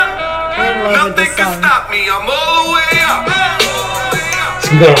in love with this song. Stop me, I'm all the way up.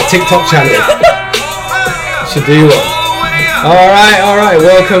 So we got a TikTok channel. Should do one. All right.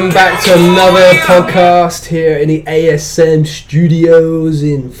 Welcome back to another podcast here in the ASM studios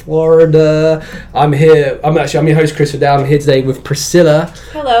in Florida. I'm your host, Chris O'Dowd. I'm here today with Priscilla.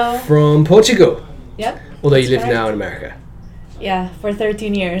 Hello. From Portugal. Yep. Although you live now in America. Yeah, for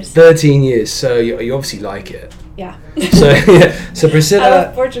 13 years. 13 years, so you obviously like it. Yeah. So Priscilla. I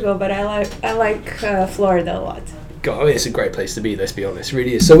love Portugal, but I like Florida a lot. God, it's a great place to be. Let's be honest, it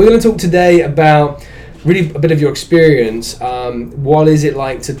really is. So we're going to talk today about really a bit of your experience. What is it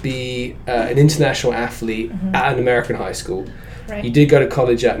like to be an international athlete at an American high school? Right. You did go to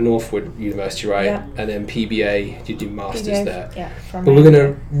college at Northwood University, right? Yeah. And then PBA, you did masters there. Yeah. But we're going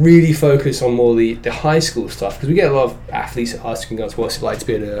to really focus on more the high school stuff, because we get a lot of athletes asking us what's it like to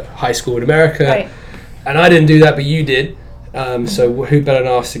be at a high school in America. Right. And I didn't do that, but you did. So who better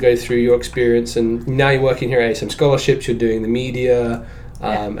than us to go through your experience? And now you're working here at ASM Scholarships, you're doing the media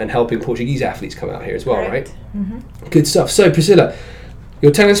and helping Portuguese athletes come out here as well, right? Mm-hmm. Good stuff. So Priscilla, you're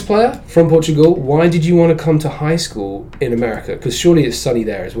a tennis player from Portugal. Why did you want to come to high school in America? Because surely it's sunny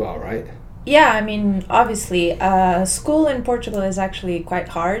there as well, right? Yeah, I mean, obviously, school in Portugal is actually quite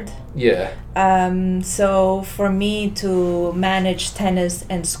hard. Yeah. So for me to manage tennis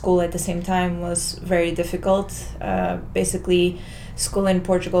and school at the same time was very difficult. Basically, school in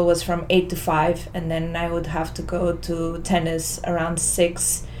Portugal was from 8 to 5, and then I would have to go to tennis around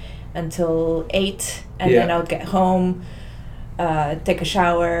 6 until 8, and then I would get home, take a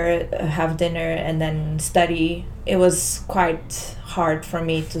shower, have dinner, and then study. It was quite hard for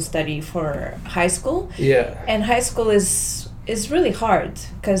me to study for high school. Yeah. And high school is really hard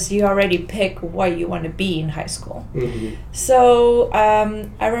because you already pick what you want to be in high school. Mm-hmm. So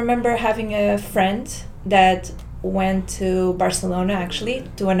I remember having a friend that went to Barcelona, actually,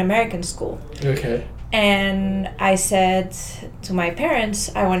 to an American school. Okay. And I said to my parents,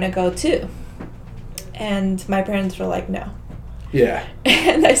 I want to go too. And my parents were like, no. Yeah.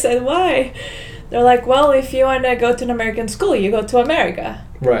 And I said, why? They're like, well, if you want to go to an American school, you go to America.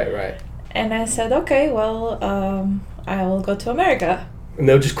 Right. And I said, okay, well, I will go to America. And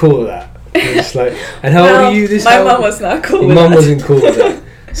they were just cool with that. Just like, and how old are you this time? My mom was not cool with that. Your mom wasn't cool with that.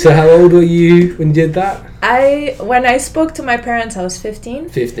 So how old were you when you did that? When I spoke to my parents, I was 15.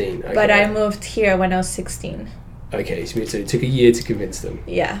 15, okay. But I moved here when I was 16. Okay, so it took a year to convince them.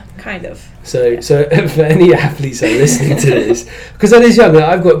 Yeah, kind of. So for any athletes that are listening to this, because that is young.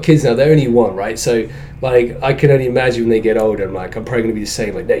 I've got kids now; they're only 1, right? So like, I can only imagine when they get older. I'm probably going to be the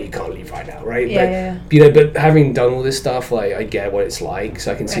same. Like, no, you can't leave right now, right? Yeah. But having done all this stuff, like, I get what it's like,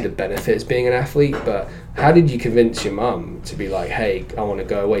 so I can see the benefits being an athlete. But how did you convince your mum to be like, hey, I want to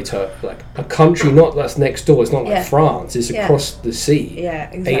go away to like a country not that's next door? It's not like France; it's across the sea.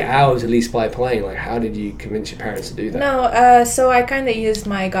 Yeah, exactly. 8 hours at least by plane. Like, how did you convince your parents to do that? No, so I kind of used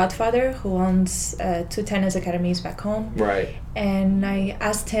my godfather, who owns 2 tennis academies back home. Right. And I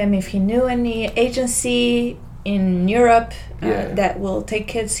asked him if he knew any agency in Europe that will take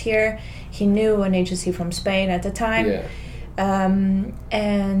kids here. He knew an agency from Spain at the time. Yeah.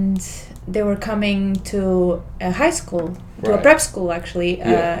 And they were coming to a high school, to a prep school actually,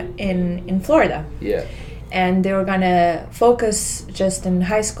 in Florida. Yeah. And they were gonna focus just in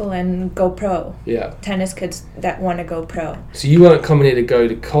high school and go pro. Yeah. Tennis kids that want to go pro. So you weren't coming here to go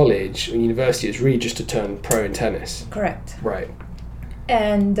to college or university, it's really just to turn pro in tennis. Correct. Right.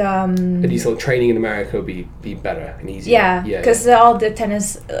 And you thought training in America would be better and easier. Yeah, because all the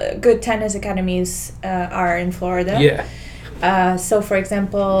good tennis academies are in Florida. Yeah. So, for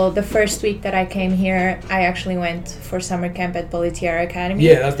example, the first week that I came here, I actually went for summer camp at Boletier Academy.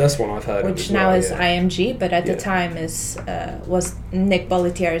 Yeah, that's one I've heard of. Which now is IMG, but at the time was Nick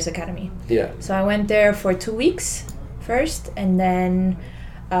Boletier's academy. Yeah. So I went there for 2 weeks first, and then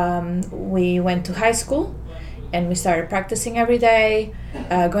we went to high school, and we started practicing every day,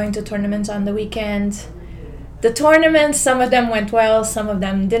 going to tournaments on the weekend. The tournaments, some of them went well, some of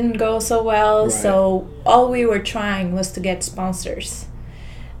them didn't go so well. Right. So all we were trying was to get sponsors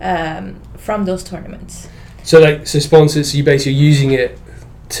from those tournaments. So sponsors, so you basically using it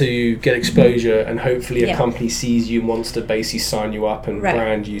to get exposure, and hopefully a company sees you and wants to basically sign you up and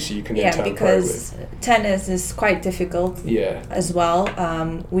brand you so you can then turn pro. Yeah, because tennis is quite difficult as well.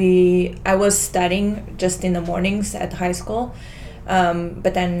 I was studying just in the mornings at high school,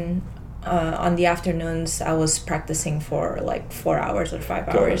 but then on the afternoons I was practicing for like 4 hours or 5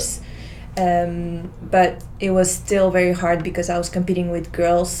 hours. But it was still very hard because I was competing with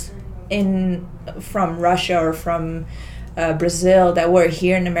girls from Russia or from Brazil that were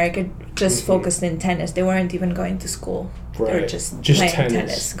here in America, just focused in tennis. They weren't even going to school. They're Right. just Just playing tennis.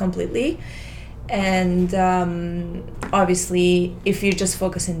 tennis completely. And obviously, if you just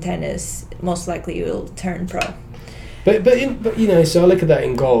focus in tennis, most likely you'll turn pro. But you know, so I look at that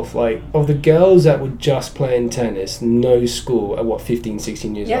in golf. Like, of the girls that were just playing tennis, no school at what 15,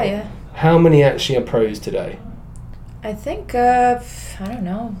 16 years old. Yeah. How many actually are pros today? I think I don't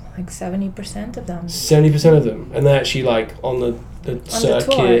know, like 70% of them. 70% of them, and they're actually like on the On circuit.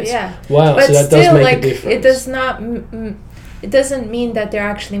 the tour, yeah. Wow, But so that still, does make like, a difference. it does not. It doesn't mean that they're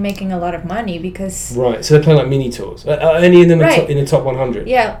actually making a lot of money because. Right, so they're playing like mini tours. Are any of them Right. in the top 100?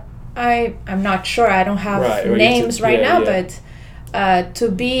 Yeah, I'm not sure. I don't have Right, names right yeah, now, yeah. but to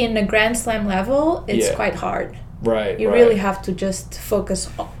be in a Grand Slam level, it's Yeah. quite hard. Right, You right. really have to just focus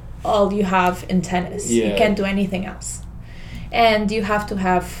all you have in tennis. Yeah. You can't do anything else. And you have to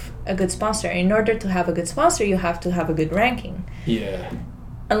have a good sponsor. In order to have a good sponsor, you have to have a good ranking. Yeah,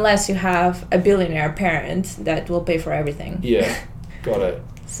 Unless you have a billionaire parent that will pay for everything. yeah, got it.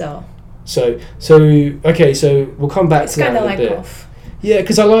 So So okay, so we'll come back it's to that kind in of a like bit. golf. Yeah,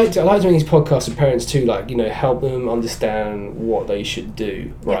 because I like doing these podcasts with parents too, like, you know, help them understand what they should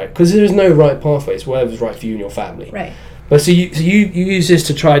do, right? Because there is no right pathway. It's whatever's right for you and your family. Right. But so you use this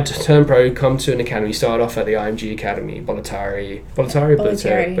to try to turn pro, come to an academy, start off at the IMG Academy, Bollettieri.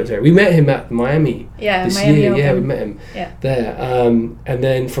 We met him at Miami. Yeah, this Miami year. Open. Yeah, we met him Yeah. there. And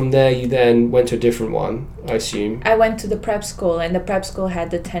then from there, you then went to a different one, I assume. I went to the prep school, and the prep school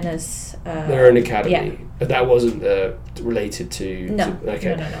had the tennis. Their own academy. Yeah. But that wasn't related to... No,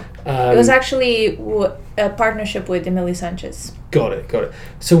 okay. no. It was actually a partnership with Emily Sanchez. Got it.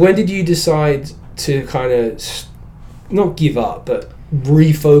 So when did you decide to kind of not give up, but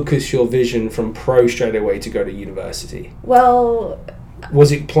refocus your vision from pro straight away to go to university? Well,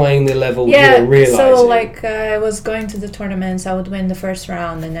 Was it playing the level yeah. you were realizing? So like I was going to the tournaments, I would win the first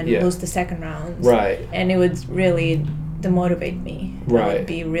round and then Yeah. lose the second round. Right. And it would really demotivate me. I Right. would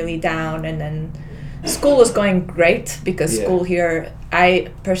be really down, and then school was going great because Yeah. school here, I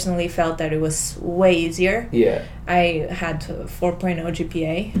personally felt that it was way easier. Yeah. I had 4.0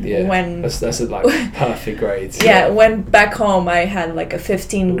 GPA. Yeah. When That's a, like perfect grades. yeah, when back home I had like a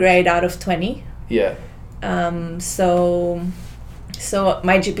 15 grade out of 20. Yeah. So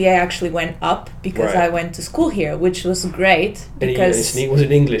my GPA actually went up because Right. I went to school here, which was great because Was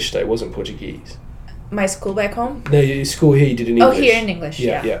it English though? It wasn't Portuguese. my school back home. No, your school here you did in English. Oh, here in English. Yeah.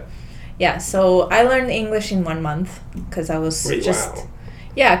 Yeah. Yeah. Yeah. So I learned English in 1 month because I was Really? just Wow.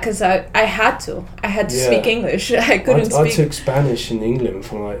 yeah, because I had to. I had to Yeah. speak English. I couldn't I speak. took Spanish in England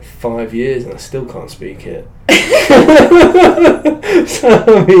for like 5 years and I still can't speak it. So,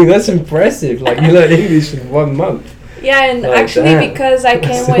 I mean, that's impressive. Like, you learn English in 1 month. Yeah, and Like actually that. because I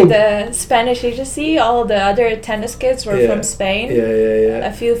came So- with the Spanish agency, all the other tennis kids were Yeah. from Spain. Yeah.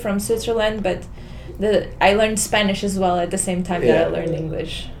 A few from Switzerland, but I learned Spanish as well at the same time that Yeah. I learned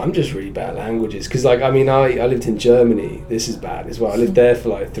English. I'm just really bad at languages because, like, I mean, I lived in Germany. This is bad as well. I lived there for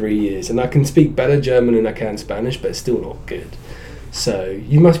like 3 years, and I can speak better German than I can Spanish, but it's still not good. So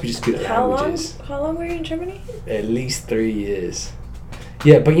you must be just good at languages. How long were you in Germany? At least 3 years.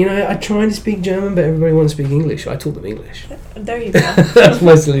 Yeah, but you know, I try to speak German, but everybody wants to speak English. So I taught them English. There you go. That's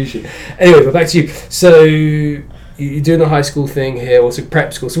my solution. Anyway, but back to you. So you're doing the high school thing here. What's a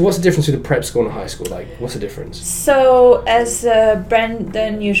prep school? So what's the difference between a prep school and a high school? Like, what's the difference? So, as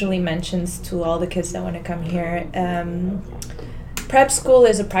Brendan usually mentions to all the kids that want to come here, prep school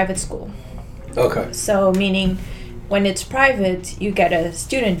is a private school. Okay. So, meaning when it's private, you get a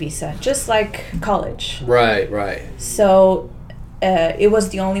student visa, just like college. Right. So, it was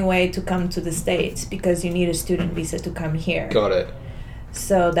the only way to come to the States because you need a student visa to come here. Got it.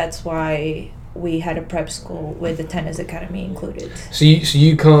 So, that's why we had a prep school with the tennis academy included. So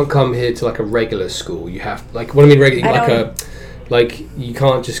you can't come here to like a regular school. You have like what I mean regular like you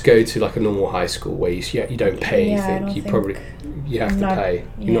can't just go to like a normal high school where you don't pay Yeah, I anything. don't You think- probably you have to not- pay.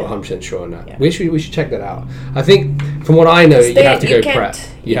 You're yeah. not 100% sure on that. Yeah. We should check that out. I think from what I know, you have to you go can't- prep.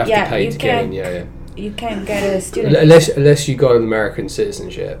 You have yeah, to pay you to get in. can't- Yeah. You can't get a student visa. Unless you got an American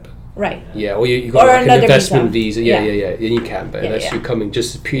citizenship. Right. Yeah, or you got Or like an another investment visa. visa. Yeah. Yeah, then you can. But Yeah, unless yeah. you're coming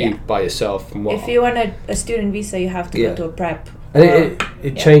just purely Yeah. by yourself, from what If you want a student visa, you have to Yeah. go to a prep. and or- it yeah.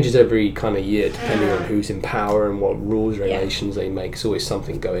 changes every kind of year depending on who's in power and what rules, Yeah. regulations they make. It's always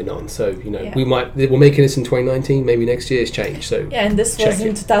something going on. So, you know, Yeah. we're making this in 2019, maybe next year it's changed. So Yeah, and this Check was in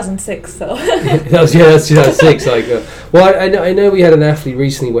it. 2006, so. that's 2006. Like, well, I know we had an athlete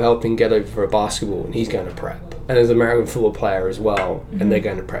recently we're helping get over for a basketball, and he's going to prep. And there's an American football player as well, and they're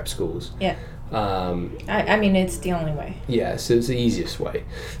going to prep schools. Yeah. I mean, it's the only way. Yeah, so it's the easiest way.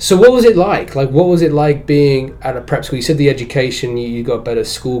 So what was it like? Like, what was it like being at a prep school? You said the education, you got better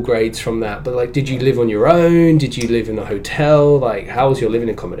school grades from that, but like, did you live on your own? Did you live in a hotel? Like, how was your living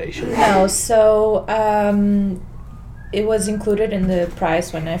accommodation? No, so it was included in the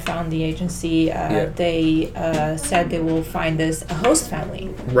price when I found the agency. They said they will find us a host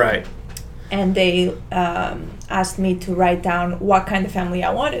family. Right. And they asked me to write down what kind of family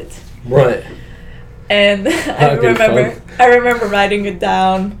I wanted. Right. And I remember writing it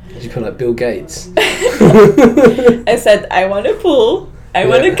down. Did you put like Bill Gates? I said, I want a pool. I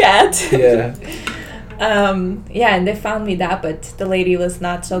want a cat. Yeah. And they found me that, but the lady was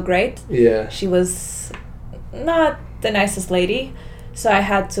not so great. Yeah. She was not the nicest lady. So I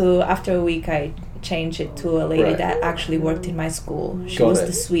had to, after a week, I changed it to a lady that actually worked in my school. She was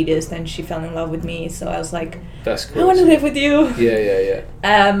the sweetest, and she fell in love with me. So I was like, that's cool. I want to live with you. Yeah.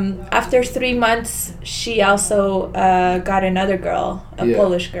 After 3 months, she also got another girl, a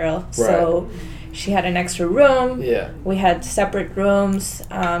Polish girl. Right. So she had an extra room. Yeah. We had separate rooms.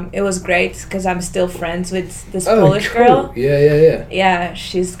 It was great because I'm still friends with this Polish girl. Yeah. Yeah,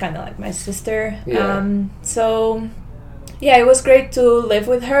 she's kind of like my sister. Yeah. So yeah, it was great to live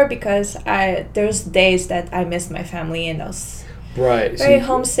with her because there's days that I missed my family and I was very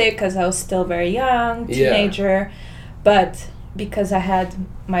homesick because I was still very young, teenager. But because I had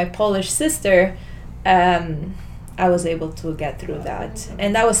my Polish sister, I was able to get through that.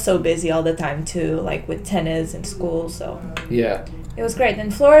 And I was so busy all the time too, like with tennis and school. So yeah, it was great.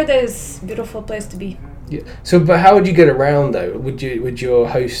 And Florida is a beautiful place to be. Yeah. So, but how would you get around though? Would your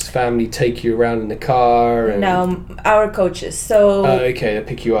host family take you around in the car? And no, our coaches. So. Oh, okay. They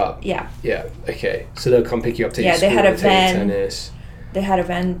pick you up. Yeah. Yeah. Okay. So they'll come pick you up. Take you to they school, had a van. Tennis. They had a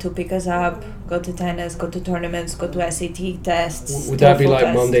van to pick us up, go to tennis, go to tournaments, go to SAT tests. Would that be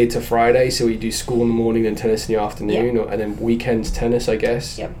like Monday to Friday? So you do school in the morning and tennis in the afternoon, and then weekends tennis, I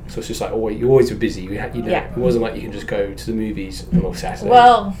guess. Yep. So it's just like you always were busy. It wasn't like you can just go to the movies on Saturday.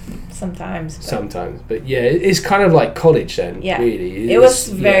 Well, sometimes. But yeah, it's kind of like college then. Yeah. Really. It was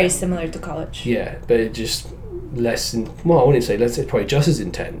very similar to college. Yeah, but it just less than, well, I wouldn't say less, it's probably just as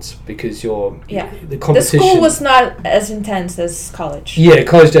intense because the competition. The school was not as intense as college. Yeah,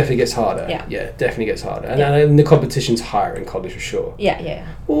 college definitely gets harder. Yeah, definitely gets harder, and the competition's higher in college for sure. Yeah.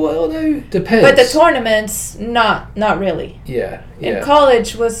 Well, although depends. But the tournaments, not really. Yeah. And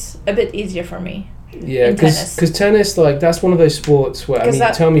college was a bit easier for me. Yeah, because tennis, like, that's one of those sports where, I mean,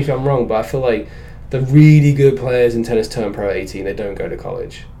 tell me if I'm wrong, but I feel like the really good players in tennis turn pro at 18. They don't go to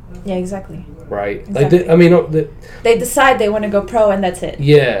college. Yeah, exactly. Right. Exactly. They decide they want to go pro and that's it.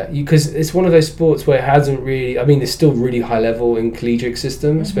 Yeah, because it's one of those sports where it hasn't really. I mean, it's still really high level in collegiate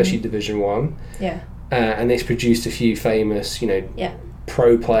system, especially Division 1. Yeah. And it's produced a few famous,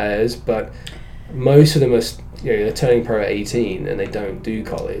 pro players, but most of them are, they're turning pro at 18 and they don't do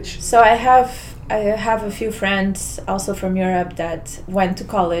college. So I have a few friends also from Europe that went to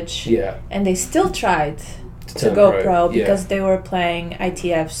college. Yeah. And they still tried to go pro because they were playing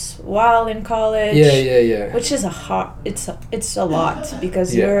ITFs while in college. Yeah. Which is it's a lot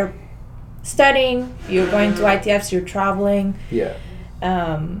because you're studying, you're going to ITFs, you're traveling. Yeah.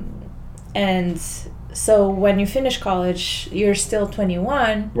 And so when you finish college, you're still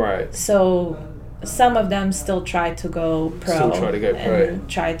 21. Right. So some of them still try to go pro. And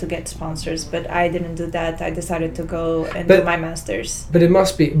try to get sponsors, but I didn't do that. I decided to go and do my masters. But it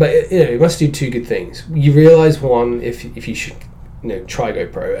must do two good things. You realize, one, if you should try go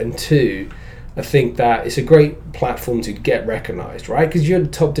pro, and two, I think that it's a great platform to get recognised, right? Because you're at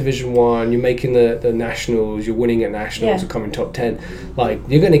the top Division 1, you're making the nationals, you're winning at nationals, you're coming top 10. Like,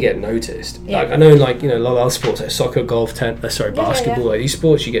 you're going to get noticed. Yeah. Like, I know, like, a lot of other sports, like soccer, golf, basketball, like these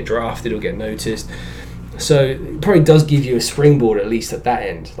sports, you get drafted or get noticed. So it probably does give you a springboard, at least at that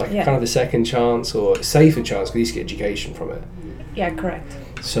end, like kind of a second chance or a safer chance, at least get education from it. Yeah, correct.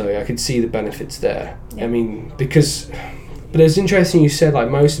 So I could see the benefits there. Yeah. I mean, because... But it's interesting you said, like,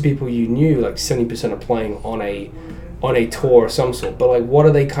 most of the people you knew, like 70% are playing on a tour of some sort. But, like, what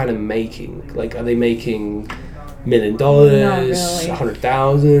are they kind of making? Like, are they making $1 million,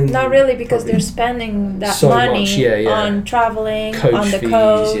 $100,000? Not really, because they're spending that so money much, on traveling, coach on the fees,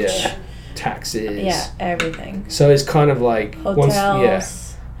 coach, taxes, everything. So it's kind of like hotels.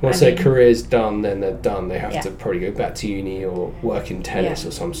 Once their career's done, then they're done. They have to probably go back to uni or work in tennis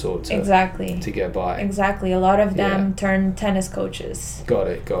or some sort to get by. Exactly. A lot of them turn tennis coaches. Got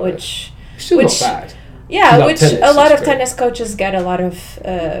it. Which still not bad. Yeah, which tennis, a lot of tennis coaches get a lot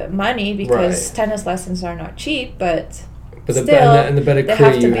of money because tennis lessons are not cheap, but still, the better they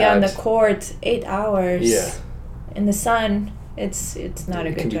career have to be on the court 8 hours in the sun It's not a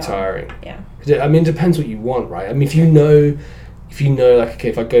It good can be job. tiring. Yeah. I mean, it depends what you want, right? I mean, if you know, like, okay,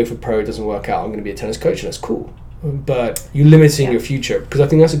 if I go for pro, it doesn't work out, I'm going to be a tennis coach, and that's cool. But you're limiting your future, because I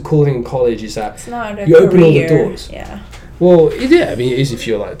think that's a cool thing in college is that It's not a you open all the career. doors. Yeah. Well, yeah, I mean, it is if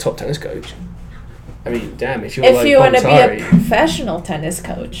you're like a top tennis coach. I mean, damn, if you're If like you want to be a Bontari, professional tennis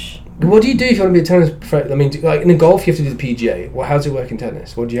coach, what do you do if you want to be a tennis? I mean, like in the golf, you have to do the PGA. Well, how does it work in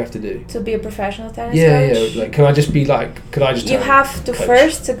tennis? What do you have to do? to be a professional tennis Yeah, coach, yeah. Like, can I just be like? Could I just? you turn have to coach?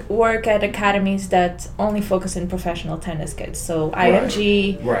 first work at academies that only focus in professional tennis kids. So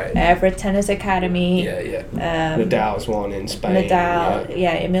IMG, Right. Everett Tennis Academy, Yeah, yeah. Nadal's one in Spain. Nadal,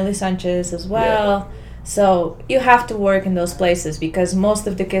 Emilio Sanchez as well. So you have to work in those places because most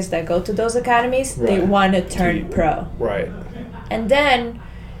of the kids that go to those academies, they Right. want to turn pro. Right. And then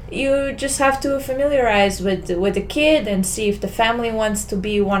you just have to familiarize with the kid and see if the family wants to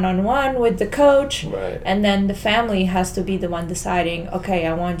be one-on-one with the coach. Right. And then the family has to be the one deciding, okay,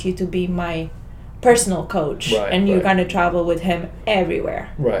 I want you to be my personal coach. Right, and you're right. going to travel with him everywhere.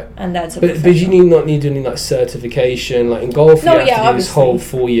 Right. And that's a But you professional. not need any like certification. Like in golf, No, you have yeah, to do this obviously. whole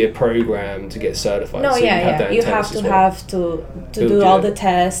 4-year program to get certified. No, so yeah, you have that in You tennis have to as well. have to Build do all it. the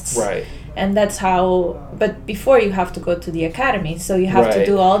tests. Right. And that's how, but before you have to go to the academy. So you have to Right.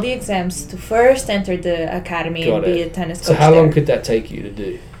 do all the exams to first enter the academy Got and be it. a tennis coach. So how long there. could that take you to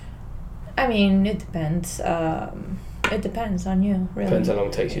do? I mean, it depends. It depends on you, really. Depends how long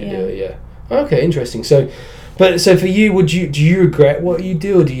it takes you to Yeah. do it. Yeah. Okay, interesting. So for you, do you regret what you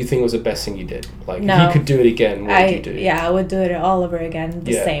do, or do you think it was the best thing you did? Like, if No. you could do it again, what would you do? I would do it all over again,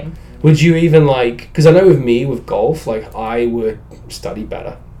 the Yeah. same. Would you even like? Because I know with me with golf, like I would study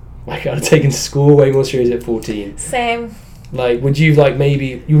better. Like I'd have taken school way more serious at 14. Same. Like, would you like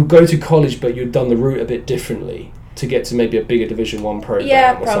maybe you would go to college, but you'd done the route a bit differently to get to maybe a bigger Division 1 program?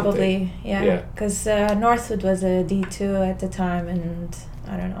 Yeah, or probably. Something? Yeah, Yeah. because Northwood was a D2 at the time, and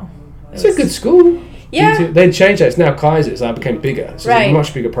I don't know. It's a good school. Yeah. They changed that. It's now Kaiser, so that became bigger. So it's a Right.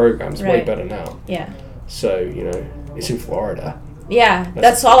 much bigger program. It's way Right. better now. Yeah. So, you know, it's in Florida. Yeah,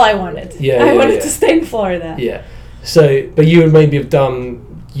 that's all I wanted. Yeah, I yeah, wanted yeah. to stay in Florida. Yeah. So, but you would maybe have done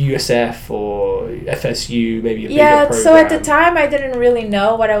USF or FSU, maybe a bigger program. So at the time I didn't really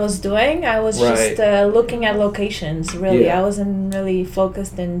know what I was doing. I was Right. just looking at locations, really. Yeah. I wasn't really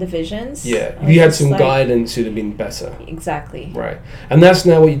focused in divisions. Yeah. I If was you had just some like- guidance, it would have been better. Exactly. Right. And that's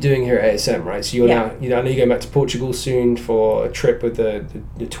now what you're doing here at ASM, right? So you're Yeah. now, I know you're going back to Portugal soon for a trip with the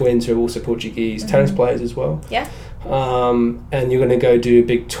twins who are also Portuguese tennis players as well. Yeah. And you're going to go do a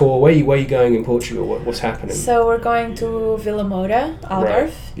big tour. Where are you going in Portugal? What's happening? So we're going to Vila Moura, Algarve.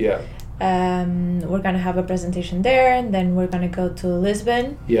 Right. Yeah. We're going to have a presentation there, and then we're going to go to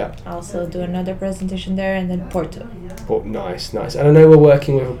Lisbon. Yeah. Also do another presentation there, and then Porto. Oh, nice. And I know we're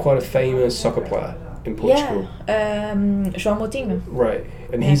working with quite a famous soccer player in Portugal. Yeah. João Moutinho. Right.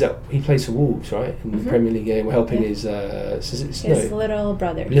 And Yeah. he plays for Wolves, right? In the Premier League game. We're helping his His little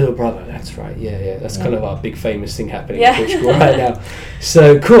brother. little brother. That's right. Yeah. That's kind of our big famous thing happening Yeah. in Portugal right now.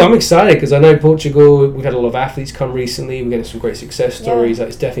 So cool. I'm excited because I know Portugal. We've had a lot of athletes come recently. We're getting some great success stories. Yeah. Like,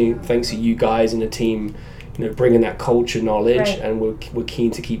 it's definitely thanks to you guys and the team. You know, bringing that culture knowledge, Right. and we're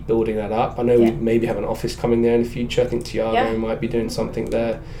keen to keep building that up. I know we Yeah. maybe have an office coming there in the future. I think Tiago Yeah. might be doing something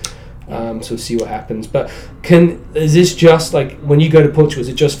there. So we'll see what happens. But is this just like when you go to Portugal? Is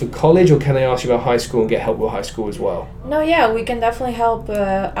it just for college, or can they ask you about high school and get help with high school as well? No, yeah, we can definitely help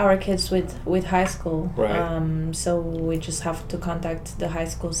our kids with high school. Right. So we just have to contact the high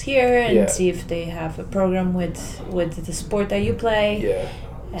schools here and Yeah. see if they have a program with the sport that you play.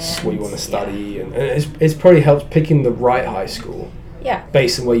 Yeah, it's what you want to And, study, and it's probably helps picking the right high school Yeah.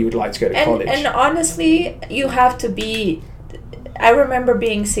 based on where you would like to go to college. And honestly, you have to be. I remember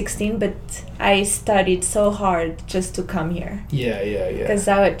being 16, but I studied so hard just to come here. Yeah. Because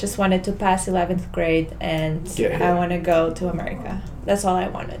I just wanted to pass 11th grade and Get here. I want to go to America. That's all I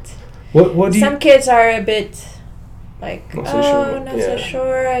wanted. What do you? Some kids are a bit like, Not so sure. not Yeah. so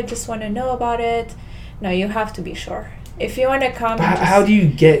sure. I just want to know about it. No, you have to be sure. If you want to come, But how do you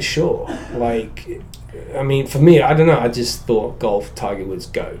get sure? Like, I mean, for me, I don't know. I just thought golf, Tiger Woods,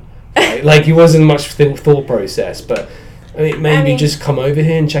 go. Right? Like, it wasn't much thought process, but I mean, maybe just come over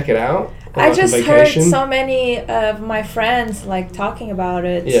here and check it out. on, I like, a just heard vacation. so many of my friends like talking about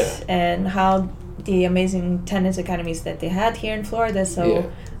it Yeah. and how the amazing tennis academies that they had here in Florida. So Yeah.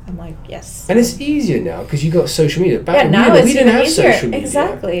 I'm like, yes. And it's easier now because you got social media. Back then, now we it's didn't even have easier. social media.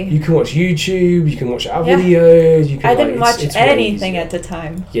 Exactly. You can watch YouTube. You can watch our Yeah. videos. You can. I didn't watch it's way anything easier. at the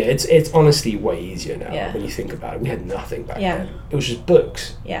time. Yeah, it's honestly way easier now Yeah. when you think about it. We had nothing back Yeah. then. It was just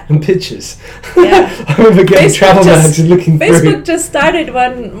books Yeah. and pictures. Yeah. I remember getting Facebook travel just- bags and looking Facebook through. just started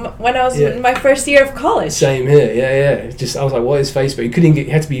when I was Yeah. in my first year of college. Same here. Yeah. Just I was like, what is Facebook? You couldn't get.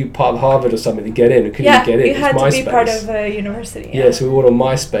 You had to be part of Harvard or something to get in. You couldn't Yeah, even get in. you It was had to MySpace. be part of a university. Yeah, so we went on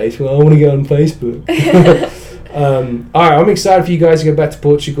MySpace. Well, I want to get on Facebook. All right, I'm excited for you guys to go back to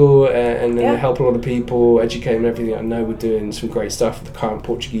Portugal and Yeah. help a lot of people, educate them and everything. I know we're doing some great stuff with the current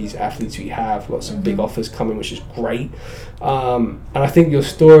Portuguese athletes we have. Lots of big offers coming, which is great. And I think your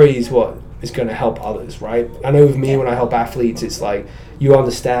story is what is going to help others, right? I know with me, when I help athletes, it's like you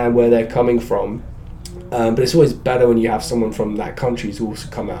understand where they're coming from. But it's always better when you have someone from that country to also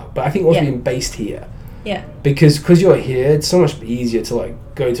come out. But I think also Yeah. being based here. Yeah. Because you're here, it's so much easier to like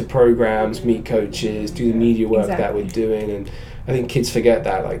go to programs, meet coaches, do the media work that we're doing, and I think kids forget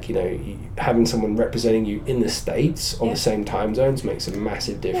that, like, you know, having someone representing you in the States on the same time zones makes a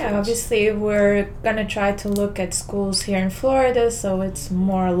massive difference. Yeah, obviously we're gonna try to look at schools here in Florida, so it's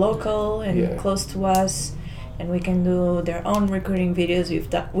more local and close to us, and we can do their own recruiting videos.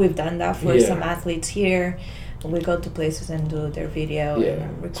 We've done that for some athletes here. We go to places and do their video. Yeah,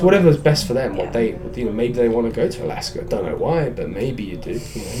 and record. so whatever's best for them. Yeah. What they, you know, maybe they want to go to Alaska. Don't know why, but maybe you do.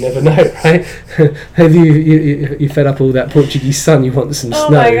 You never know, right? Maybe you fed up all that Portuguese sun. You want some snow.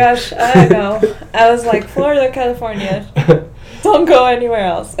 Oh my gosh, I know. I was like, Florida, California. Don't go anywhere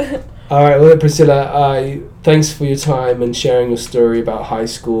else. All right, well, Priscilla, thanks for your time and sharing your story about high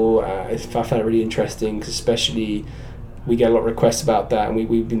school. I found it really interesting because especially we get a lot of requests about that, and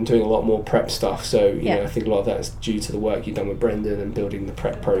we've been doing a lot more prep stuff. So, you know, I think a lot of that is due to the work you've done with Brendan and building the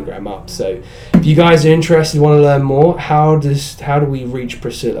prep program up. So if you guys are interested, want to learn more, how do we reach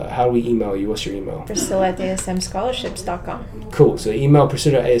Priscilla? How do we email you? What's your email? Priscilla@asmscholarships.com. Cool. So email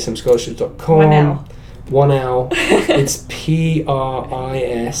Priscilla@asmscholarships.com. One L. One L. It's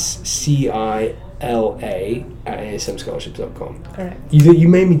PRISCILA@asmscholarships.com. Correct. You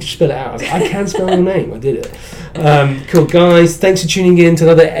made me spell it out. I was like, I can spell your name. I did it. Cool, guys. Thanks for tuning in to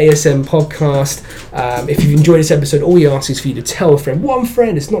another ASM podcast. If you've enjoyed this episode, all we ask is for you to tell a friend. One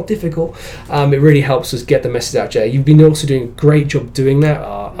friend. It's not difficult. It really helps us get the message out there. You've been also doing a great job doing that.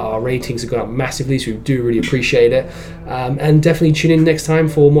 Our ratings have gone up massively, so we do really appreciate it. And definitely tune in next time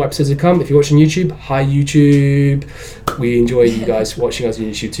for more episodes to come. If you're watching YouTube, hi YouTube. We enjoy you guys watching us on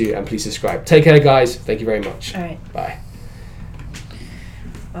YouTube too, and please subscribe. Take care, guys. Thank you very much. All right. Bye.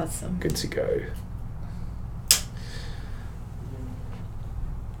 Awesome. Good to go.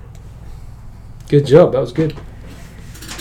 Good job. That was good.